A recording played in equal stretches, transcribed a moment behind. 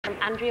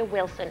Andrea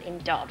Wilson in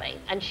Derby,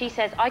 and she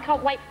says, I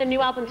can't wait for the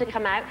new album to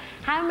come out.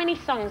 How many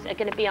songs are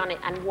going to be on it,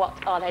 and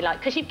what are they like?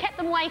 Because you've kept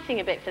them waiting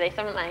a bit for this,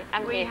 haven't they?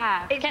 We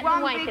have. It's kept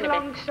one them waiting big a bit.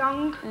 long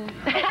song.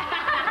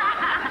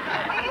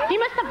 You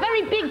must have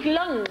very big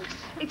lungs.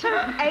 It took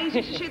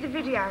ages to shoot the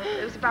video.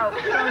 It was about...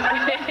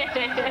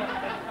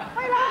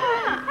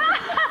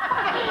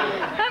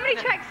 How many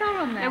tracks are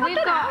on there?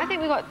 I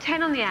think we've got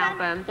 10 on the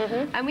album,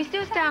 and we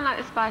still sound like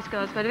the Spice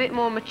Girls, but a bit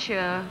more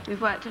mature.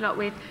 We've worked a lot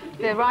with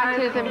the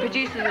writers and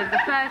producers of the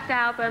first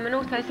album, and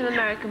also some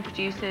American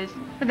producers.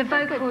 But the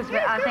vocals,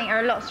 I think, are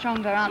a lot lot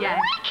aren't they?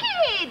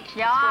 Wicked!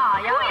 Yeah.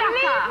 Okay,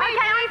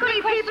 I've got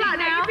people out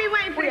there. You've been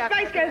waiting for the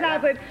Spice Girls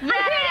album.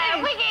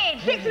 Yeah,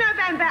 wicked! 6th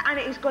November, and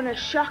it is going to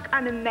shock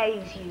and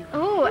amaze you.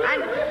 Oh, and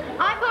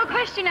I've got a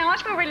question now. I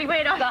feel really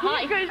weird.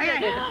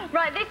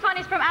 Right, this one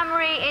is from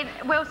Anne-Marie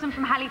Wilson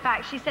from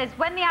Halifax. She says,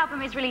 when the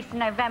album is released in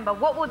November,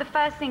 what will the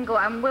first single,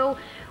 and will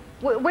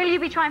you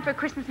be trying for a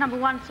Christmas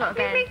 #1 slot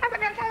again?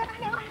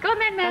 Go on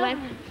then, Mel.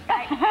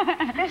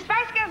 The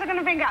Spice Girls are going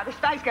to bring out the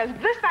Spice Girls,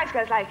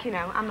 like, you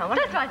know, I'm not one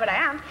of them, but I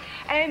am.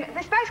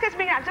 The Spice Girls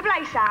bring out double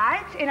A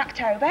sides in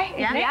October,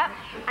 isn't it?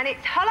 And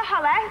it's Holla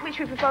Holla, which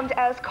we performed at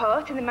Earl's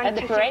Court in the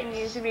Manchester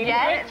News Arena.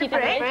 Yeah, the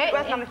Brits. It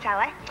wasn't on the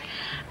telly.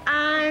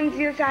 And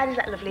the other side is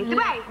That Lovely The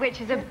Way,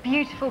 which is a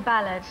beautiful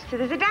ballad. So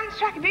there's a dance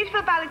track, a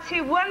beautiful ballad,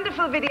 2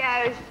 wonderful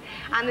videos,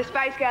 and the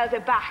Spice Girls are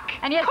back.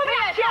 And you're all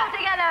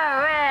together.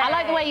 I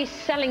like the way you're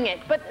selling it,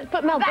 but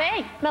Mel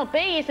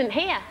B isn't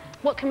here.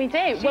 What can we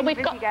do? Well,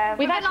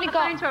 we've actually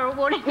got. To her all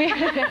morning.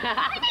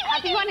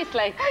 Have you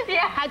honestly?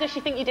 Yeah. How does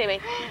she think you're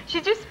doing? She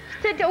just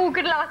said all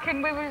good luck,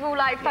 and we were all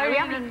like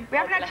phoning. We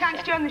haven't had a chance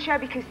to join the show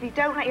because they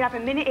don't let you have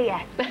a minute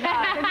here. The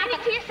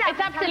minute to yourself.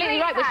 It's absolutely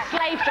right. We're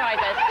slave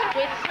drivers.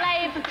 We're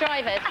slave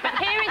drivers. But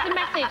here is a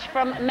message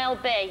from Mel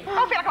B. I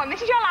feel like I'm,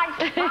 this is your life.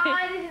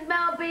 Hi, this is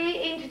Mel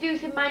B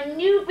introducing my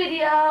new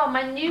video,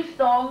 my new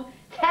song,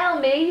 Tell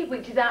Me,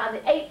 which is out on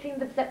the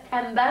 18th of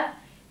September.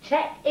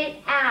 Check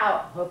it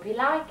out. Hope you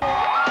like it. There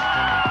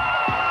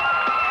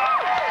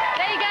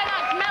you go,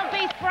 that's Mel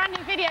B's brand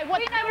new video.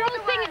 We're all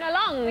singing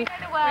along. We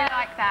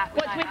like that.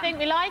 What do we think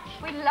we like?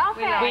 We love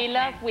it. We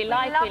love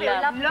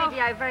Love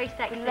video, very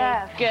sexy.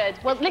 Good.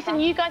 Well,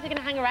 listen, you guys are going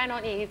to hang around,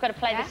 aren't you? You've got to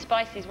play the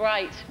Spices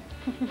right.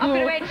 I'm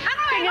going to win.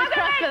 Fingers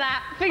crossed for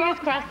that. Fingers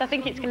crossed. I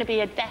think it's going to be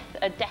a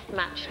death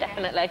match,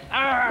 definitely.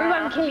 We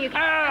won't kill you.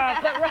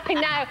 But right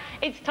now,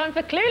 it's time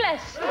for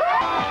Clueless.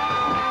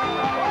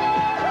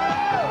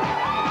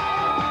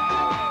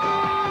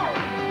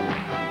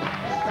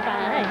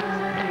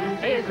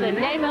 Spice is the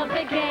name of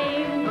the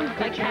game.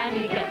 But can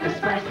you get the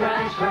spice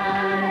right?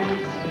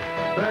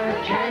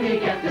 But can you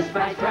get the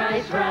spice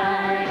right?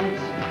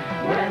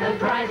 Where the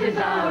prizes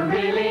are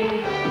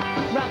really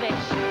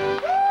rubbish.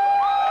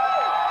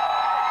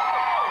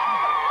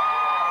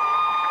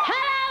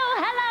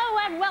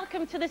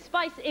 Welcome to The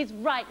Spice is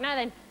Right. Now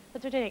then,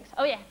 what do we do next?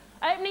 Oh yeah,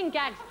 opening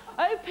gags.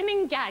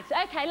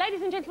 Okay,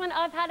 ladies and gentlemen,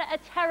 I've had a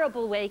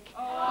terrible week.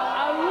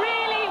 A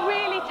really,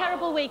 really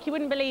terrible week. You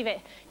wouldn't believe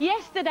it.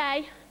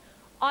 Yesterday,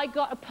 I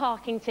got a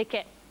parking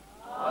ticket.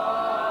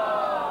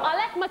 I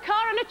left my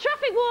car on a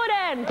traffic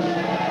warden.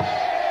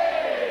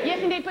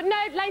 Yes, indeed. But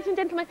no, ladies and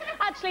gentlemen,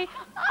 actually,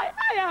 I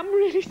am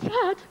really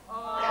sad.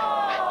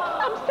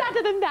 I'm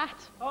sadder than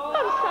that.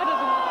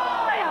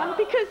 I am,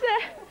 because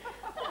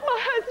my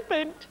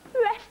husband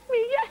left me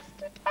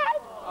yesterday.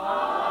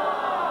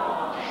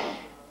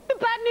 The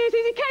bad news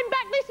is he came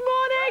back this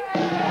morning.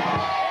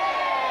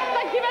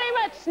 Thank you very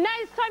much. Now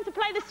it's time to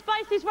play The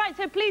Spice is Right,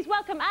 so please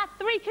welcome our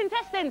 3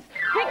 contestants.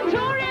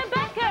 Victoria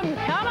Beckham,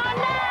 come on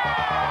now.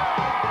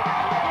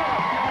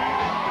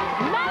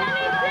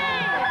 Melanie C,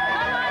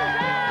 come on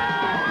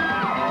down.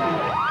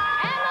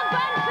 Emma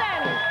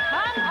Bunton,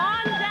 come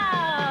on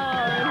down.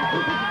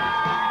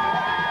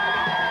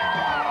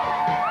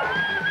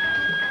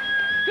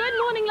 Good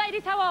morning,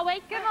 ladies. How are we?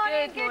 Good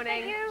morning. Good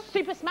morning.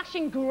 Super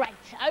smashing great.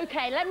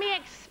 Okay, let me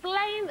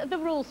explain the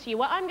rules to you.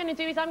 What I'm going to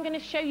do is I'm going to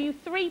show you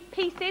 3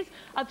 pieces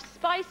of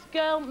Spice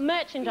Girl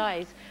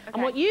merchandise. Okay.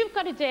 And what you've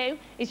got to do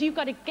is you've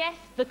got to guess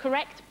the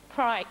correct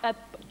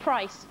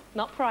price.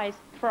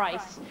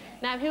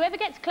 Now, whoever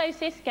gets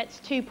closest gets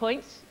 2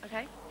 points.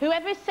 Okay.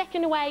 Whoever is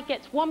second away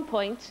gets 1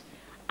 point.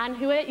 And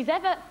whoever is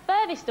ever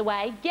furthest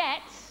away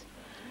gets...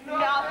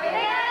 nothing.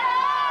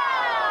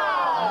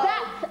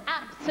 That's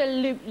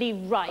absolutely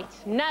right.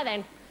 Now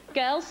then,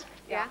 girls.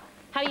 Yeah.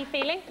 How are you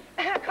feeling?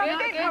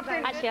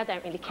 Confident. Actually, I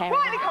don't really care.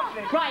 Rightly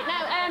confident. Right,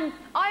 now,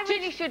 I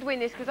really should win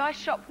this because I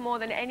shop more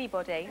than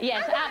anybody.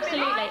 Yes,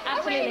 absolutely,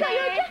 absolutely. You got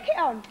your jacket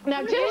on.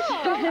 No, just...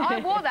 I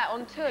wore that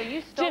on tour.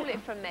 You stole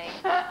it from me.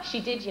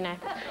 She did, you know.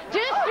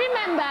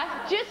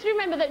 Just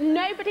remember that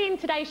nobody in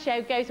today's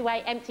show goes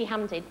away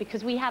empty-handed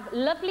because we have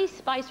lovely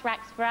spice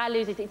racks for our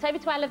losers. It's over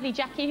to our lovely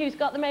Jackie, who's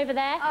got them over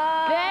there.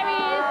 There he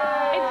is.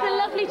 It's the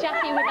lovely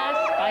Jackie with our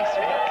spice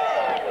racks.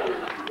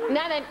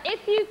 Now then,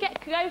 if you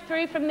go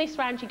through from this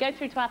round, you go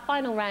through to our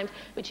final round,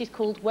 which is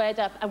called Word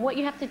Up. And what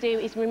you have to do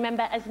is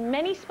remember as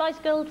many Spice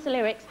Girls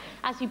lyrics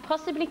as you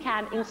possibly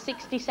can in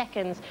 60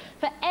 seconds.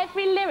 For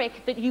every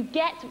lyric that you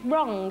get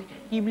wrong,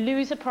 you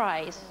lose a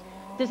prize.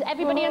 Does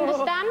everybody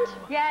understand?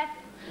 Yes.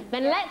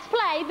 Then let's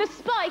play The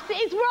Spice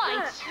Is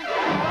Right.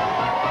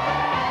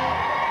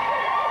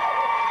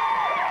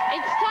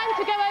 It's time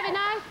to go over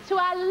now to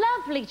our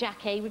lovely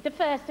Jackie with the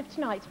first of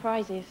tonight's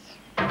prizes.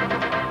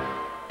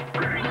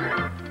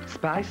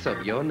 Spice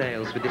up your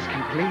nails with this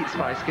complete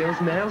Spice Girls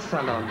nail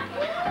salon.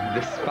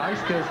 The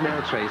Spice Girls nail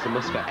tray is a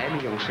must for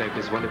any young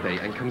showbiz wannabe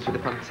and comes with a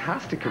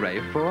fantastic array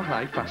of 4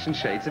 high-fashion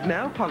shades of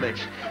nail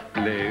polish.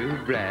 Blue,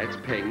 red,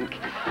 pink,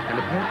 and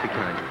a purpley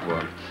kind of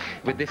one.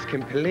 With this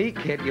complete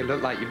kit, you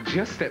look like you've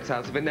just stepped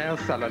out of a nail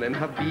salon and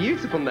have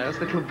beautiful nails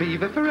that'll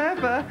viva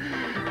forever.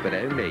 But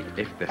only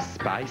if the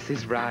spice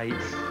is right.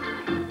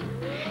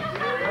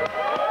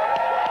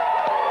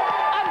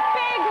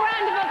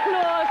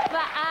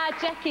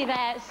 Jackie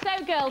there. So,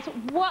 girls,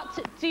 what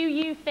do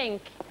you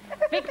think?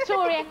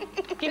 Victoria,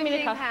 give me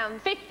the cost.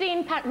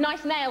 £15.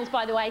 Nice nails,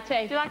 by the way,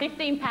 too. Do you like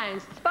 £15.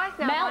 Spice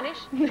nail varnish?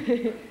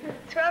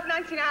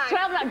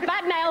 £12.99.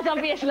 Bad nails,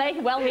 obviously.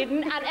 Well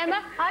hidden. And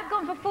Emma? I've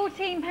gone for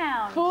 £14.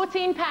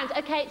 £14.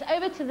 OK, it's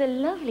over to the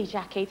lovely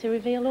Jackie to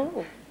reveal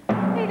all.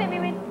 Please let me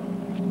win.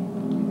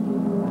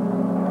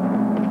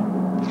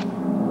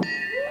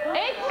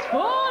 It's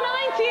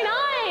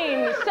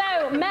 £4.99.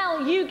 So,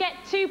 Mel, you get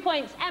 2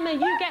 points. Emma,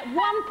 you get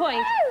 1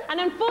 point. And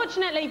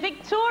unfortunately,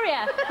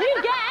 Victoria,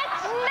 you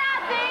get...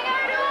 nothing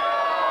at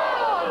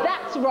all!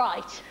 That's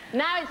right.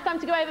 Now it's time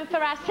to go over for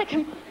our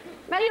second...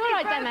 Mel, you all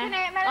right, Emma?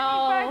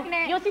 Melanie's broken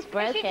it. Yours is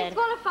broken. Is she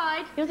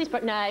disqualified? Yours is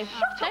broken. No.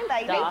 Shut up,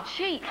 baby. Start.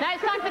 Cheat. Now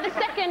it's time for the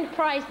second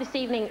prize this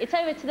evening. It's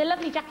over to the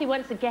lovely Jackie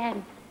once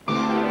again.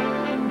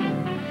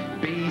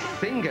 Be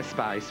Singer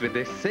Spice with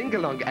this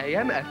sing-along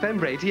AM/FM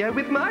radio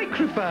with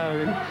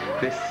microphone.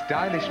 This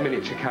stylish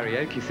miniature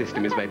karaoke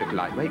system is made of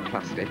lightweight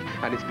plastic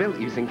and is built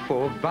using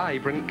 4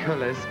 vibrant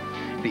colours.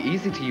 The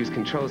easy-to-use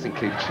controls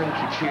include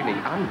chunky tuning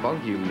and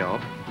volume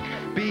knob.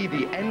 Be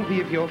the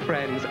envy of your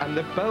friends and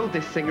the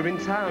boldest singer in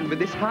town with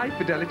this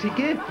high-fidelity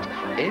gift,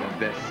 if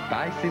the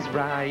spice is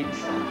right.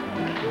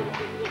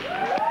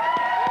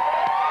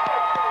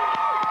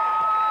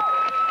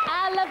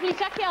 Lovely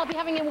Jackie, I'll be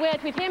having a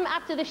word with him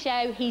after the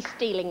show. He's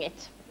stealing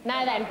it.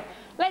 Now then,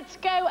 let's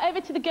go over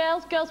to the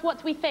girls. Girls, what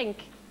do we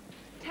think?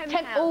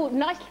 £10. Oh,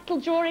 nice little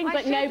drawing,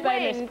 but no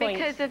bonus points.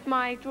 Because of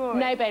my drawing.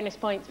 No bonus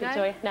points,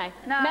 Victoria. No.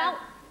 Mel?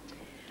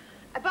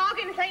 A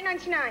bargain is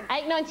 £8.99.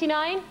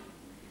 £8.99.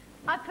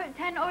 I put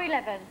 10 or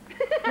 11.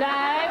 No.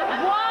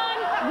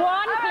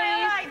 One,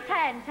 please. All right,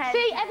 10.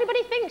 See,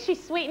 everybody thinks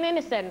she's sweet and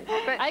innocent.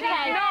 But OK,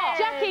 she's not.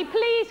 Jackie,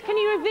 please, can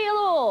you reveal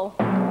all?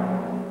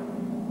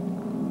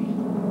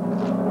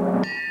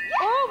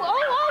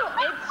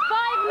 It's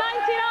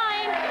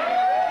 £5.99,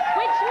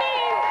 which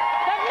means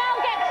that Mel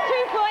gets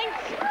 2 points,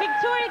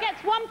 Victoria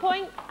gets 1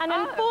 point, and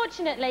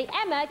unfortunately,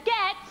 Emma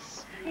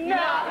gets...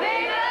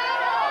 nothing at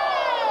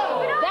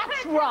all!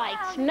 That's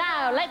right.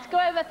 Now, let's go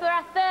over for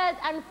our third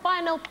and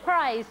final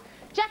prize.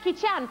 Jackie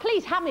Chan,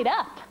 please ham it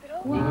up.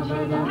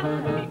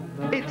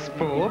 It's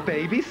 4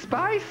 baby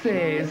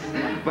spices.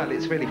 Well,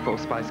 it's really 4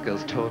 Spice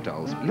Girls tour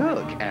dolls.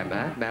 Look,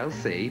 Emma, Mel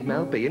C,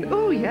 Mel B, and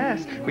oh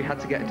yes, we had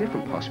to get a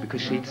different posh because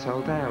she'd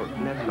sold out.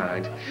 Never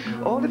mind.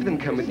 All of them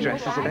come with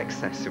dresses and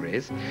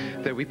accessories,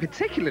 though we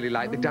particularly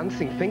like the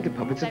dancing finger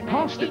puppet of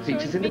Posh that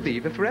features in the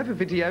Viva Forever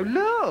video.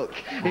 Look,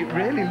 it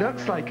really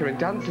looks like her and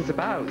dances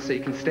about, so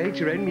you can stage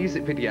your own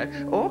music video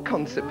or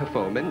concert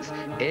performance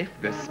if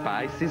the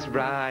spice is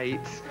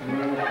right. The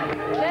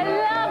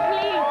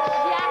lovely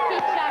Jackie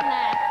Chan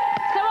there.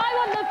 So I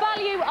want the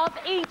value of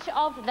each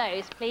of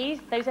those, please.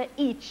 Those are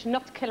each,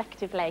 not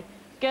collectively.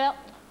 Girls,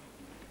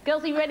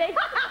 are you ready?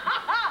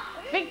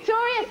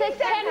 Victoria says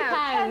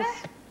 £10.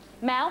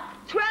 Mel?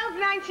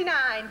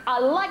 £12.99. I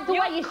like the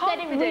way you said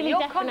it really You're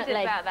definitely.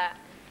 confident about that.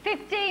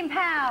 £15.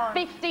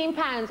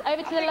 £15.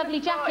 Over to the lovely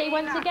Jackie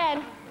once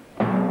again.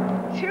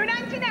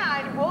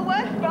 £2.99.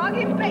 Woolworths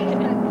bargain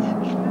basement.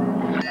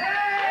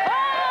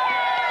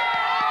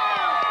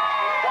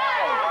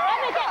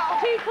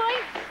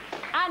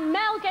 And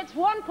Mel gets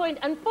 1 point.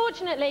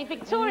 Unfortunately,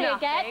 Victoria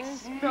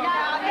gets... Nothing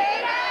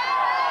at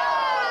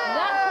all!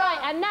 That's right.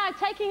 And now,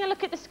 taking a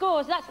look at the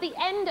scores, that's the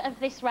end of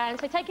this round.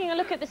 So taking a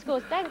look at the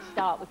scores, don't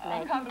start with me.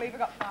 I can't believe I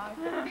got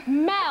 5.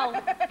 Mel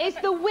is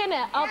the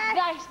winner of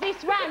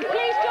this round.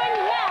 Please join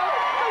Mel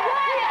for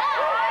Word Up.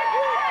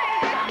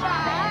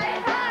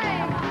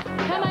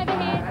 Come over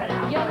here,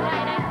 young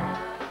lady.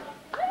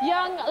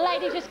 Young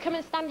lady, just come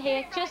and stand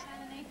here. Just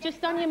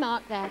on your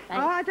mark there,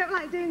 Oh, I don't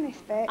like doing this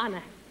bit. I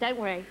know. Don't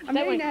worry. I'm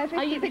really nervous.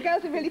 The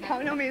girls are really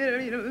coming on me.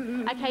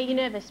 OK, you're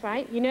nervous,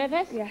 right? You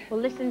nervous? Yeah. Well,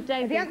 listen,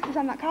 don't... The answer's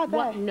on that card there.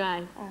 What?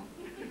 No.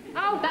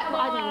 Oh, come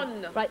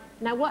on! Right,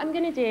 now what I'm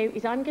going to do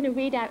is I'm going to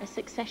read out a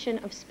succession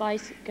of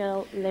Spice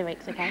Girl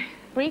lyrics, OK?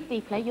 Breathe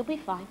deeply, you'll be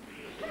fine.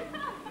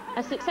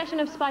 a succession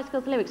of Spice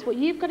Girls lyrics. What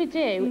you've got to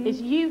do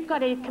is you've got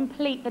to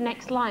complete the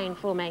next line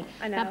for me.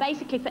 I know. Now,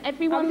 basically, for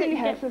everyone that you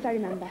get... I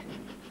remember.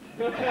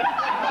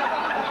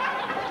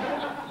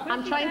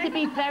 I'm trying to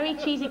be very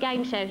cheesy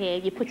game show here.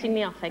 You're putting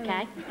me off,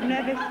 OK? I'm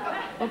nervous.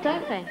 Well,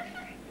 don't be.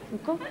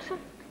 Of course.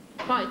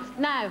 Right,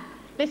 now,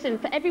 listen,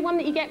 for everyone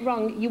that you get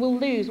wrong, you will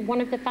lose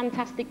one of the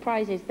fantastic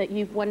prizes that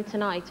you've won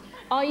tonight.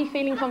 Are you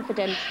feeling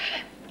confident?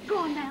 Go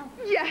on now.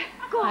 Yeah.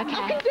 Go on. Okay.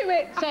 I can do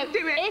it. So, I can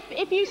do it.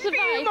 if you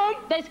survive,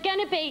 there's going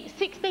to be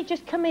 60...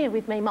 Just come here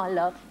with me, my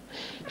love.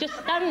 Just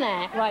stand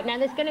there. Right, now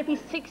there's going to be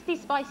 60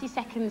 spicy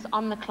seconds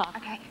on the clock.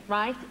 Okay.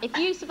 Right? If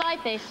you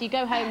survive this, you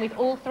go home with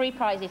all 3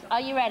 prizes.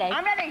 Are you ready?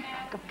 I'm ready.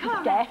 Come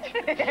on.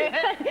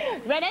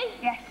 Ready?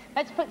 Yes.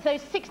 Let's put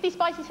those 60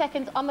 spicy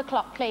seconds on the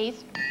clock,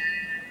 please.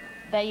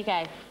 There you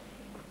go.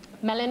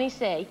 Melanie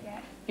C,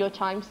 yes. Your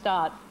time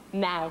starts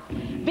now.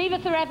 Viva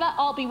forever,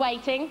 I'll be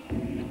waiting.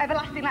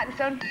 Everlasting like the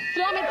sun.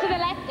 Slam it to the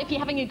left if you're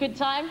having a good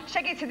time.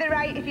 Shake it to the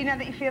right if you know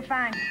that you feel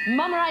fine.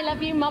 Mama, I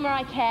love you. Mama,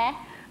 I care.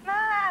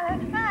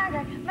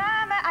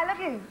 Mama, I love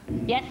you.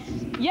 Yes.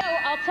 Yo,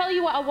 I'll tell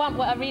you what I want,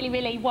 what I really,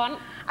 really want.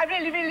 I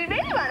really, really,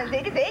 really want to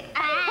zig a zig.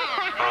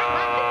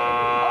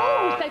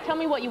 Oh, so tell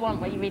me what you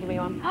want, what you really, really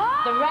want.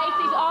 The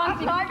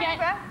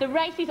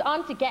race is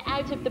on to get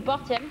out of the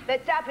bottom. The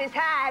top is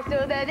high,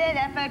 so that it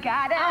I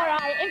forgot it. All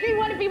right, if you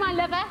want to be my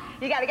lover,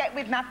 you got to get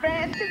with my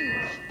friends.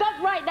 Stop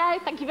right now.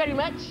 Thank you very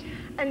much.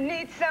 I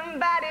need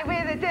somebody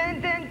with a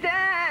dun dun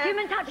dun.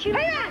 Human touch,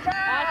 human touch.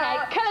 Okay,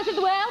 colours of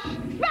the world.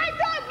 Spice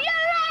up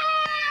your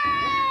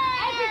life!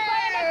 Every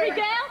boy and every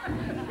girl.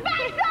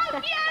 Spice up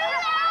your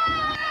life!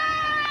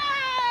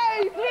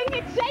 Swing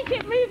it, shake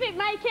it, move it,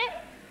 make it.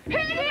 Who do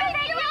you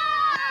think you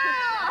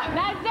are?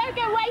 Now, don't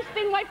go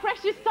wasting my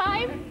precious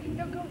time.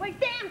 Don't go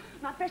wasting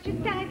my precious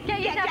time.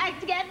 Get tight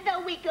together,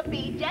 we could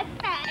be just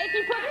fine. If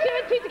you put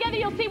 2 and 2 together,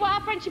 you'll see what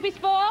our friendship is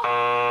for.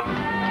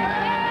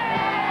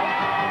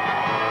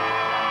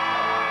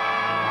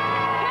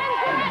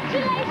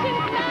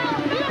 Congratulations, Mel.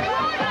 You're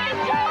always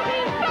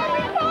talking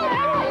very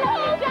important.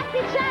 Hello,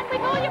 Jackie Chan,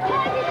 with all your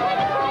prizes. That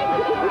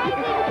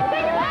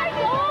is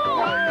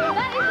all.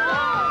 That is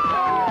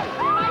all.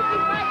 Spicy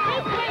Fright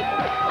this week.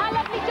 Our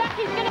lovely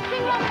Jackie's going to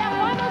sing along that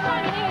one more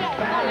time. Here we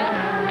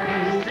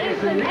go.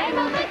 It's the name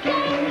of the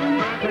game.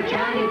 But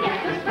can you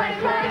get the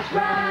Spice Rice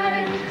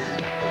right?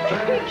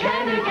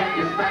 Can you get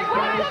the Spice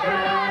Rice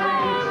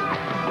right?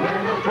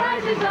 When the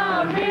prize is on.